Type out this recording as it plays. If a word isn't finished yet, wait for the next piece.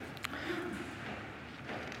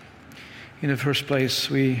In the first place,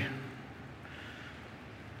 we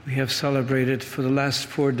have celebrated for the last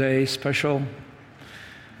 4 days special,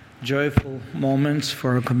 joyful moments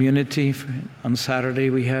for our community. On Saturday,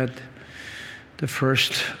 we had the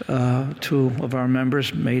first two of our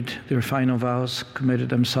members made their final vows, committed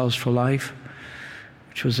themselves for life,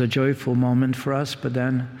 which was a joyful moment for us. But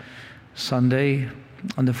then Sunday,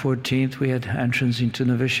 on the 14th, we had entrance into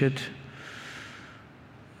novitiate.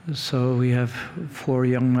 So we have 4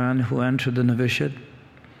 young men who entered the novitiate.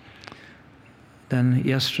 Then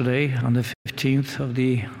yesterday, on the 15th of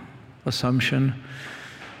the Assumption,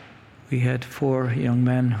 we had 4 young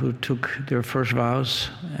men who took their first vows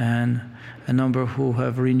and a number who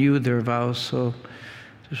have renewed their vows. So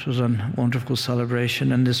this was a wonderful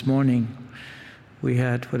celebration. And this morning, we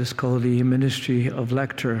had what is called the ministry of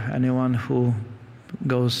lector. Anyone who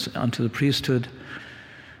goes onto the priesthood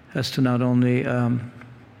has to not only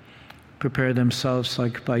prepare themselves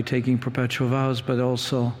like by taking perpetual vows, but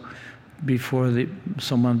also before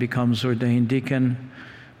someone becomes ordained deacon,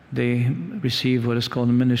 they receive what is called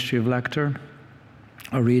the ministry of lector,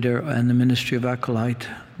 a reader, and the ministry of acolyte.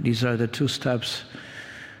 These are the 2 steps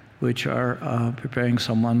which are preparing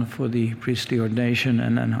someone for the priestly ordination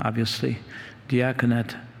and then obviously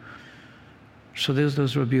diaconate. So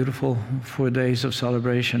those were beautiful 4 days of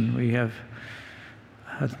celebration. We have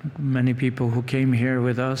had many people who came here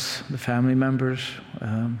with us, the family members,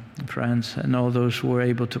 friends, and all those who were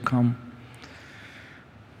able to come.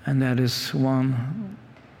 And that is one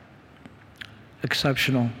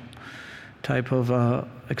exceptional type of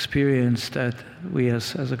experience that we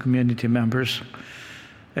as a community members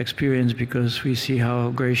experience, because we see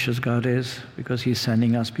how gracious God is, because He's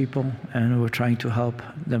sending us people and we're trying to help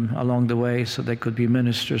them along the way so they could be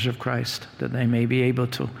ministers of Christ, that they may be able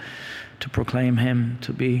to proclaim Him,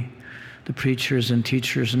 to be the preachers and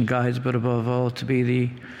teachers and guides, but above all to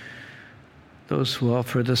be those who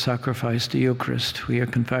offer the sacrifice, the Eucharist, who hear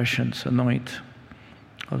confessions, anoint,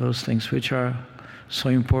 all those things which are so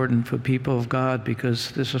important for people of God,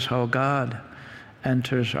 because this is how God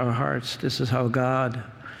enters our hearts. This is how God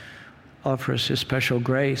offers His special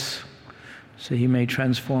grace, so He may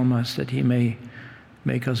transform us, that He may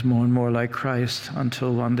make us more and more like Christ,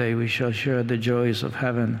 until one day we shall share the joys of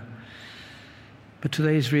heaven. But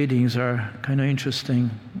today's readings are kind of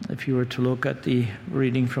interesting. If you were to look at the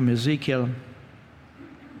reading from Ezekiel,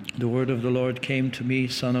 the word of the Lord came to me,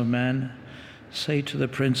 Son of man, say to the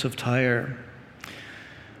prince of Tyre.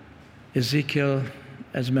 Ezekiel,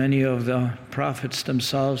 as many of the prophets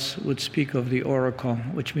themselves, would speak of the oracle,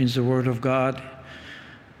 which means the word of God,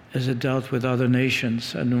 as it dealt with other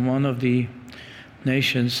nations. And in one of the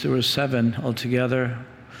nations, there were 7 altogether,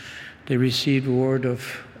 they received a word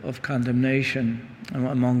of condemnation. And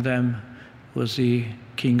among them was the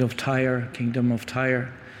king of Tyre, kingdom of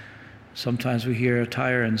Tyre. Sometimes we hear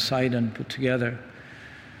Tyre and Sidon put together.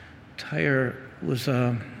 Tyre was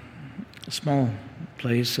a small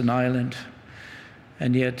place, an island,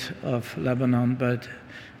 and yet of Lebanon, but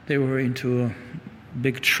they were into a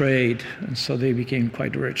big trade, and so they became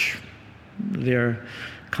quite rich. Their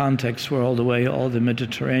contacts were all the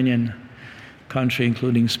Mediterranean country,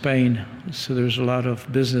 including Spain. So there's a lot of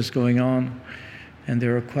business going on, and they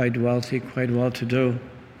were quite wealthy, quite well-to-do.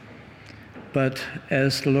 But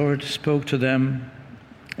as the Lord spoke to them,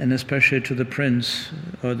 and especially to the prince,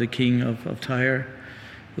 or the king of Tyre,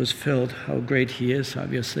 was filled how great he is.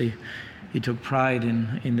 Obviously, he took pride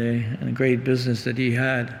in the great business that he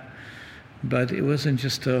had. But it wasn't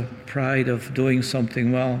just a pride of doing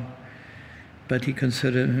something well, but he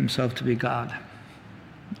considered himself to be God.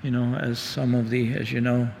 You know, as some of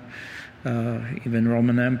even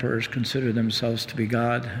Roman emperors considered themselves to be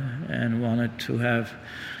God and wanted to have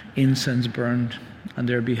incense burned on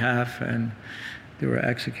their behalf, and they were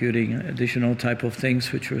executing additional type of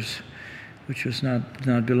things which was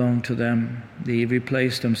not belong to them. They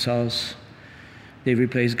replaced themselves. They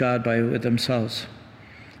replaced God with themselves.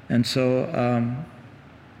 And so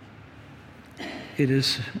it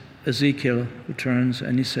is Ezekiel who turns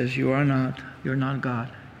and he says, you're not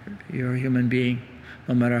God. You're a human being,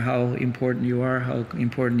 no matter how important you are, how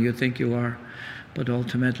important you think you are. But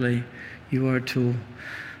ultimately, you are to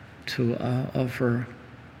offer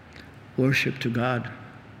worship to God.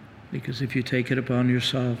 Because if you take it upon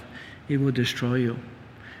yourself, it will destroy you.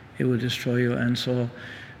 It will destroy you. And so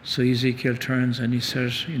Ezekiel turns and he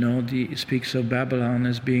says, he speaks of Babylon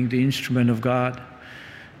as being the instrument of God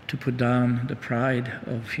to put down the pride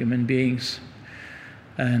of human beings.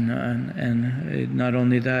 And not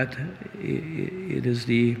only that, it is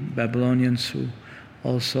the Babylonians who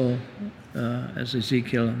also, as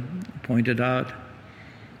Ezekiel pointed out,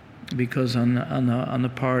 because on the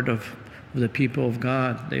part of the people of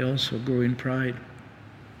God, they also grew in pride.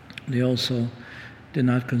 They also did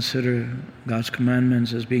not consider God's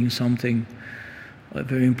commandments as being something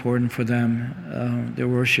very important for them. Their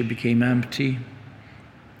worship became empty,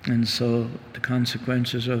 and so the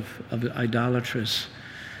consequences of the idolatrous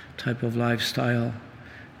type of lifestyle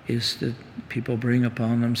is that people bring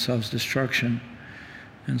upon themselves destruction.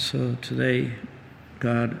 And so today,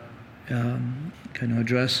 God kind of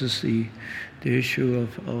addresses the issue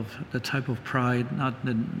of the type of pride, not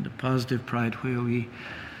the positive pride where we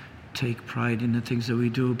take pride in the things that we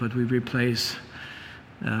do, but we replace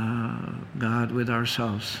God with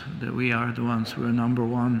ourselves, that we are the ones who are number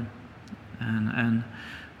one, and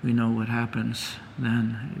we know what happens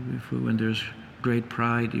then. When there's great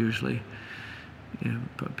pride, usually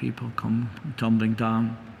people come tumbling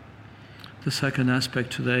down. The second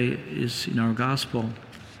aspect today is in our gospel,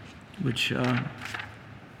 which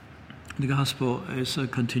the gospel is a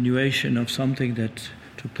continuation of something that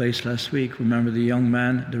took place last week. Remember the young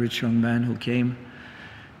man, the rich young man who came,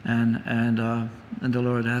 and the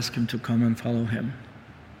Lord asked him to come and follow him.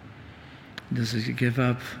 This is, you give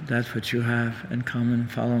up that which you have and come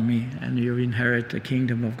and follow me, and you inherit the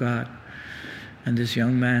kingdom of God. And this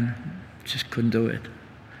young man just couldn't do it.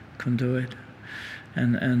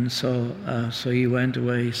 And so he went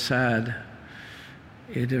away sad.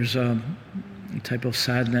 There's a type of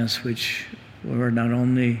sadness which were not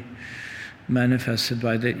only manifested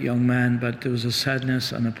by that young man, but there was a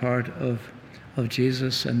sadness on the part of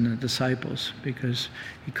Jesus and the disciples, because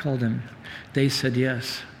he called them. They said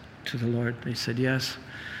yes to the Lord. They said yes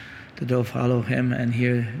to go follow him. And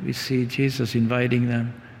here we see Jesus inviting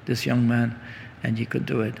them, this young man, and he could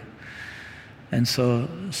do it. And so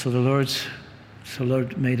the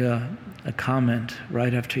Lord made a comment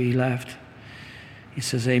right after he left. He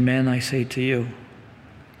says, "Amen, I say to you,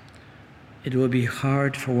 it will be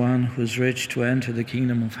hard for one who's rich to enter the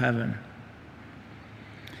kingdom of heaven."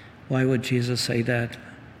 Why would Jesus say that?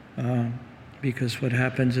 Because what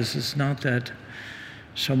happens is, it's not that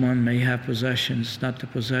someone may have possessions, not the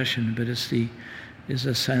possession, but it's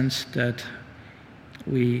the sense that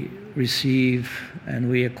we receive and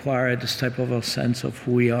we acquire this type of a sense of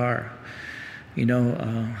who we are.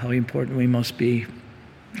 How important we must be,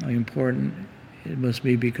 how important it must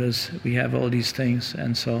be because we have all these things.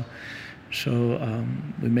 And so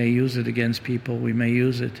we may use it against people, we may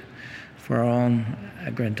use it for our own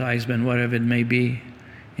aggrandizement, whatever it may be.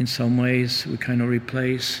 In some ways, we kind of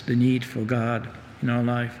replace the need for God in our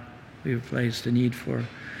life. We replace the need for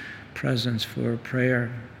presence, for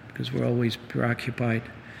prayer, because we're always preoccupied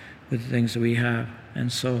with the things that we have.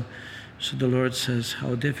 And so the Lord says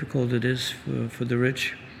how difficult it is for the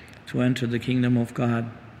rich to enter the kingdom of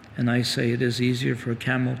God. And I say it is easier for a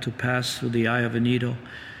camel to pass through the eye of a needle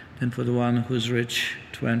than for the one who's rich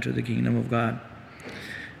to enter the kingdom of God.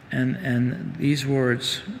 And these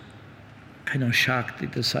words kind of shocked the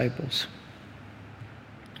disciples.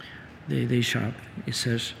 They shocked. It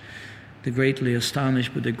says, the greatly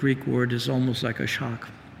astonished, but the Greek word is almost like a shock.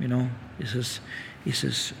 He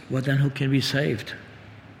says, well then who can be saved?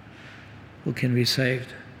 Who can be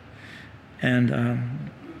saved? And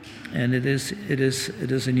it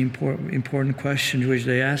is an important question which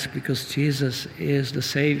they ask, because Jesus is the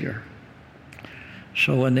Savior.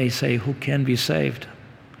 So when they say who can be saved,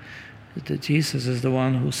 that Jesus is the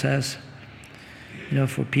one who says,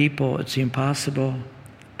 for people it's impossible,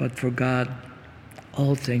 but for God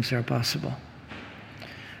all things are possible.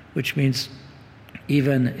 Which means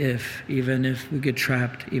even if we get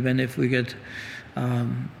trapped, even if we get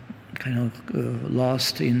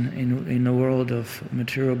lost in the world of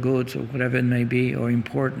material goods or whatever it may be, or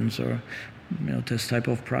importance, or this type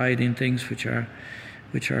of pride in things which are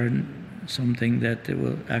something that they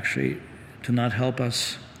will actually do not help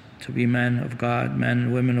us to be men of God, men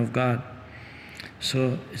and women of God.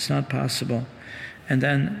 So it's not possible. And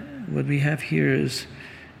then what we have here is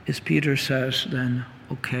Peter says then,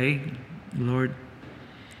 okay, Lord,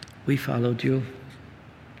 we followed you,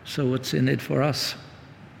 so what's in it for us?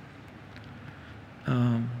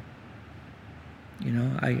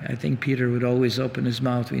 I think Peter would always open his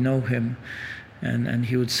mouth. We know him, and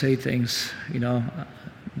he would say things,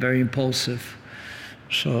 very impulsive.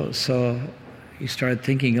 So he started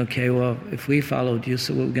thinking, okay, well, if we followed you,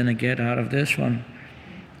 so what we're going to get out of this one?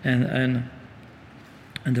 And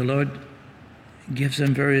the Lord gives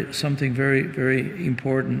them something very, very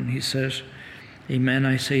important. He says, "Amen,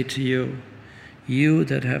 I say to you, you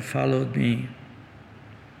that have followed me,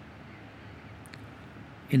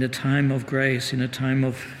 in a time of grace, in a time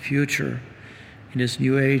of future, in this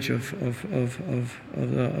new age of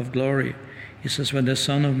glory." He says, when the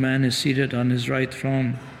Son of Man is seated on his right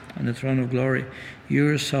throne, on the throne of glory. You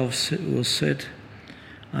yourself will sit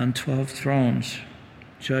on 12 thrones,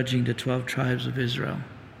 judging the 12 tribes of Israel.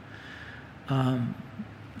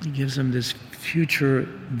 He gives them this future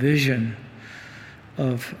vision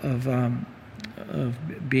of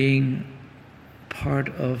being part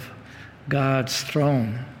of God's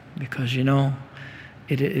throne, because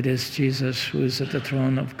it is Jesus who is at the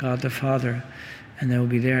throne of God the Father, and they will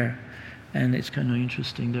be there. And it's kind of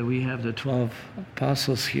interesting that we have the 12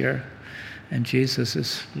 apostles here, and Jesus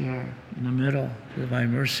is there in the middle,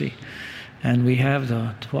 divine mercy, and we have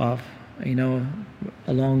the 12,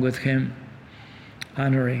 along with him,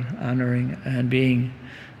 honoring and being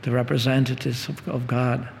the representatives of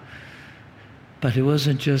God. But it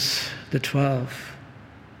wasn't just the 12.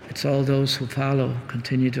 It's all those who follow,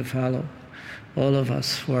 continue to follow. All of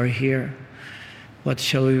us who are here. What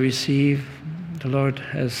shall we receive? The Lord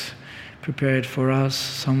has prepared for us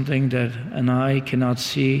something that an eye cannot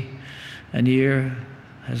see, an ear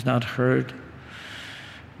has not heard,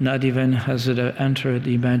 not even has it entered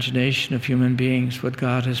the imagination of human beings, what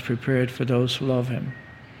God has prepared for those who love him.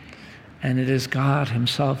 And it is God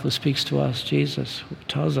himself who speaks to us, Jesus, who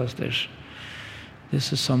tells us this.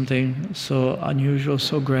 This is something so unusual,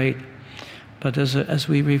 so great. But as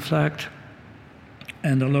we reflect,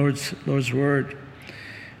 and the Lord's word,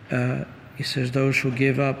 he says, those who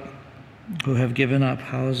have given up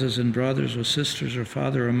houses and brothers or sisters or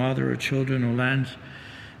father or mother or children or lands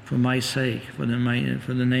for my sake, for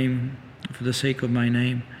the sake of my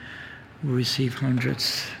name, will receive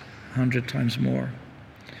 100 times more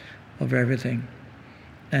of everything.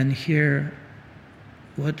 And here,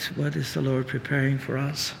 what is the Lord preparing for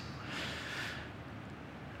us?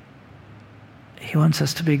 He wants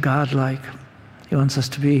us to be godlike. He wants us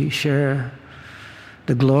to share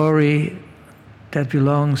the glory that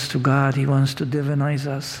belongs to God. He wants to divinize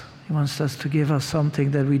us. He wants us to give us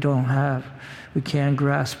something that we don't have, we can't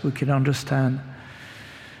grasp, we can understand.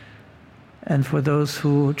 And for those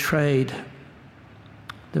who trade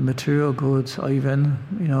the material goods, or even,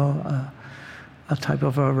 a type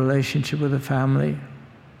of a relationship with a family,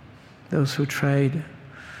 those who trade,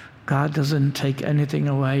 God doesn't take anything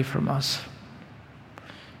away from us.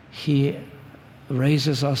 He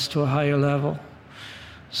raises us to a higher level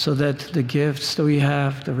so that the gifts that we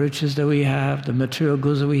have, the riches that we have, the material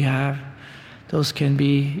goods that we have, those can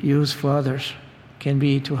be used for others, can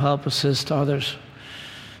be to help assist others,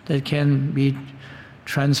 that can be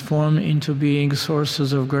transformed into being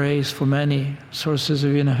sources of grace for many, sources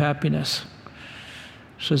of inner happiness.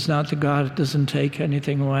 So it's not that God doesn't take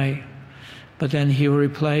anything away, but then he will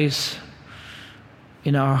replace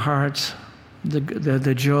in our hearts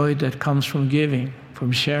the joy that comes from giving,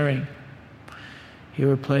 from sharing. He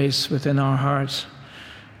replaces within our hearts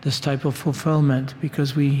this type of fulfillment,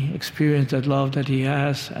 because we experience that love that he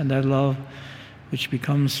has, and that love which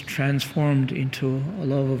becomes transformed into a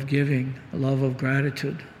love of giving, a love of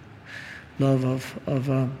gratitude, love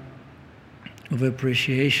of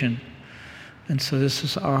appreciation. And so this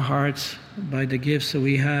is our hearts by the gifts that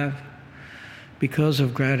we have because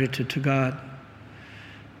of gratitude to God.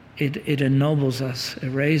 It ennobles us, it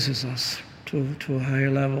raises us to a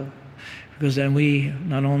higher level. Because then we,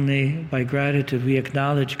 not only by gratitude, we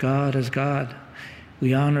acknowledge God as God.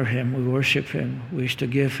 We honor him, we worship him, we wish to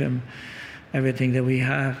give him everything that we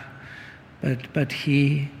have. But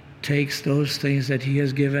he takes those things that he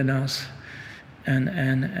has given us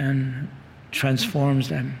and transforms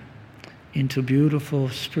them into beautiful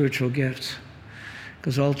spiritual gifts.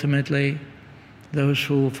 Because ultimately, those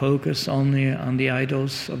who focus only on the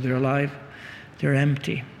idols of their life, they're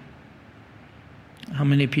empty. How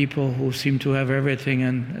many people who seem to have everything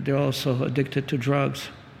and they're also addicted to drugs?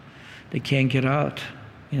 They can't get out.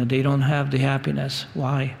 They don't have the happiness.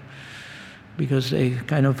 Why? Because they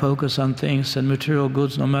kind of focus on things, and material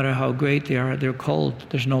goods, no matter how great they are, they're cold.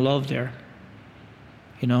 There's no love there.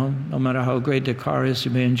 No matter how great the car is,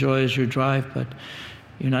 you may enjoy as you drive, but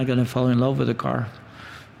you're not going to fall in love with the car,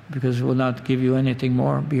 because it will not give you anything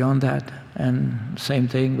more beyond that. And same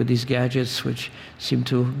thing with these gadgets, which seem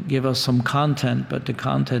to give us some content, but the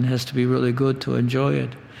content has to be really good to enjoy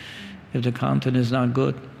it. If the content is not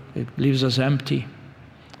good, it leaves us empty.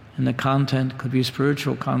 And the content could be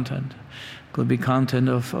spiritual content, could be content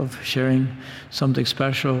of sharing something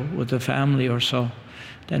special with the family or so.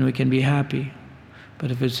 Then we can be happy.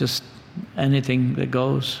 But if it's just anything that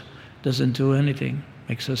goes, doesn't do anything,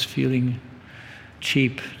 makes us feeling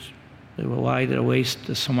cheap. Why did I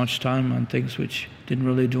waste so much time on things which didn't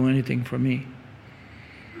really do anything for me?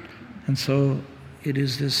 And so it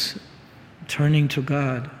is this turning to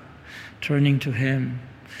God, turning to him,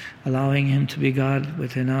 allowing him to be God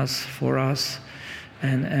within us, for us,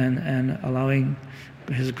 and allowing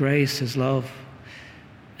His grace, His love,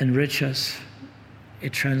 enrich us.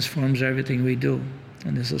 It transforms everything we do.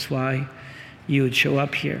 And this is why you would show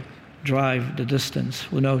up here, drive the distance,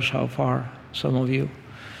 who knows how far, some of you.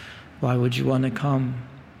 Why would you want to come?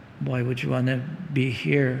 Why would you want to be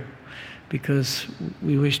here? Because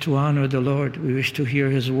we wish to honor the Lord. We wish to hear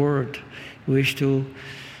His word. We wish to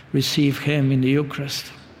receive Him in the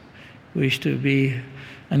Eucharist. We wish to be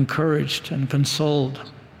encouraged and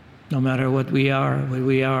consoled, no matter what we are, where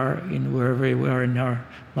we are, in wherever we are in our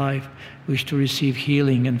life. We wish to receive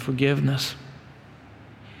healing and forgiveness.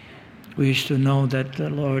 We wish to know that the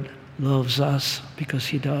Lord loves us because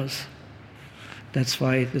He does. That's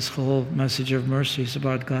why this whole message of mercy is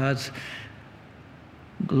about God's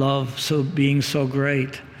love being so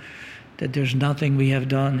great that there's nothing we have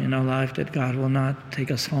done in our life that God will not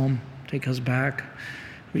take us home, take us back,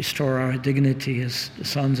 restore our dignity as the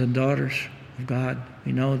sons and daughters of God.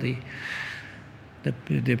 We know the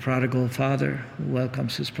prodigal father who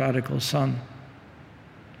welcomes his prodigal son.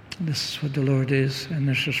 This is what the Lord is, and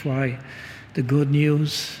this is why the good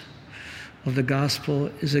news of the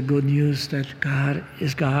gospel is a good news that God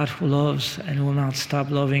is God who loves and will not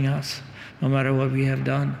stop loving us, no matter what we have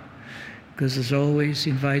done. Because as always, He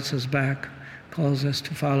invites us back, calls us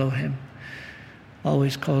to follow Him,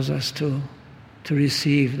 always calls us to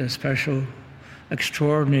receive the special,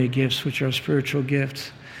 extraordinary gifts, which are spiritual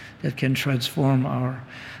gifts that can transform our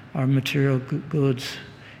material goods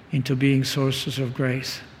into being sources of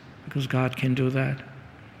grace, because God can do that.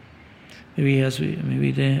 Maybe as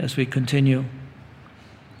we continue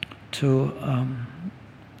to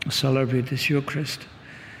celebrate this Eucharist,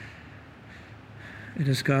 it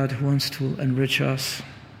is God who wants to enrich us.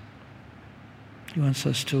 He wants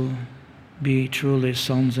us to be truly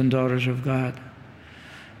sons and daughters of God,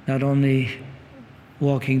 not only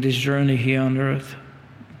walking this journey here on earth,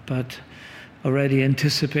 but already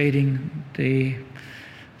anticipating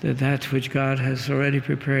that which God has already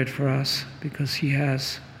prepared for us, because He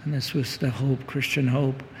has. And this was the hope, Christian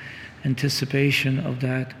hope, anticipation of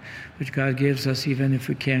that which God gives us, even if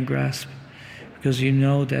we can't grasp. Because you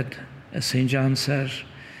know that, as St. John says,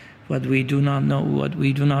 what we do not know what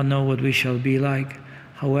we shall be like.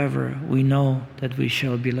 However, we know that we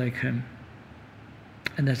shall be like Him.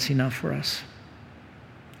 And that's enough for us,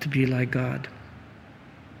 to be like God,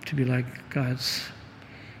 to be like God's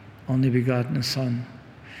only begotten Son.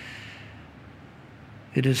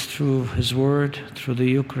 It is through His Word, through the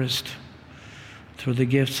Eucharist, through the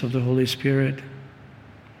gifts of the Holy Spirit,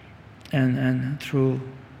 and through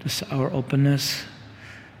our openness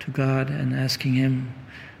to God and asking Him,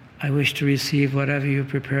 I wish to receive whatever You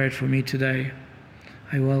prepared for me today.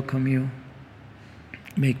 I welcome You.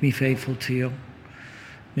 Make me faithful to You.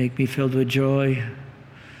 Make me filled with joy.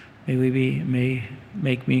 May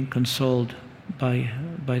make me consoled by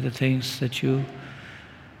the things that You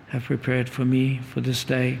have prepared for me for this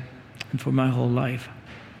day and for my whole life.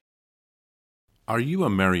 Are you a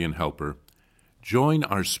Marian helper? Join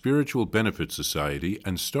our Spiritual Benefit Society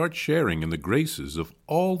and start sharing in the graces of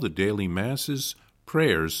all the daily masses,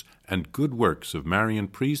 prayers, and good works of Marian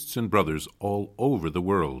priests and brothers all over the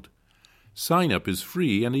world. Sign up is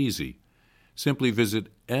free and easy. Simply visit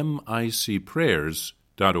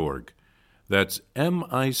micprayers.org. That's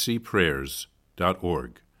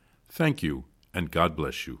micprayers.org. Thank you, and God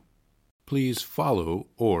bless you. Please follow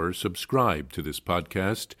or subscribe to this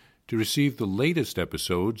podcast to receive the latest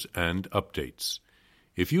episodes and updates.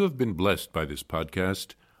 If you have been blessed by this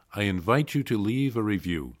podcast, I invite you to leave a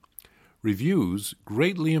review. Reviews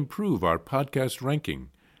greatly improve our podcast ranking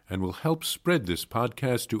and will help spread this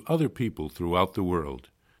podcast to other people throughout the world.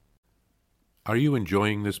 Are you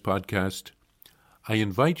enjoying this podcast? I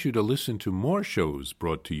invite you to listen to more shows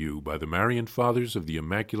brought to you by the Marian Fathers of the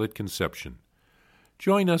Immaculate Conception.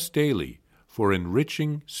 Join us daily for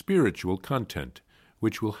enriching spiritual content,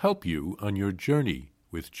 which will help you on your journey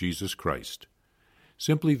with Jesus Christ.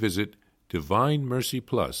 Simply visit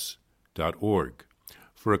DivineMercyPlus.org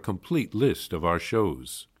for a complete list of our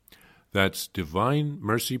shows. That's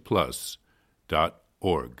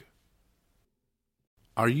DivineMercyPlus.org.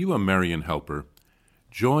 Are you a Marian helper?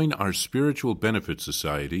 Join our Spiritual Benefit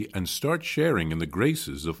Society and start sharing in the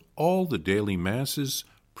graces of all the daily masses,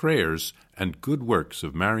 prayers, and good works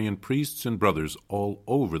of Marian priests and brothers all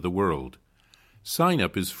over the world. Sign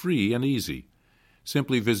up is free and easy.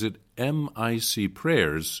 Simply visit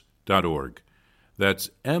micprayers.org. That's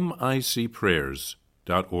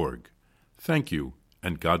micprayers.org. Thank you,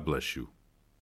 and God bless you.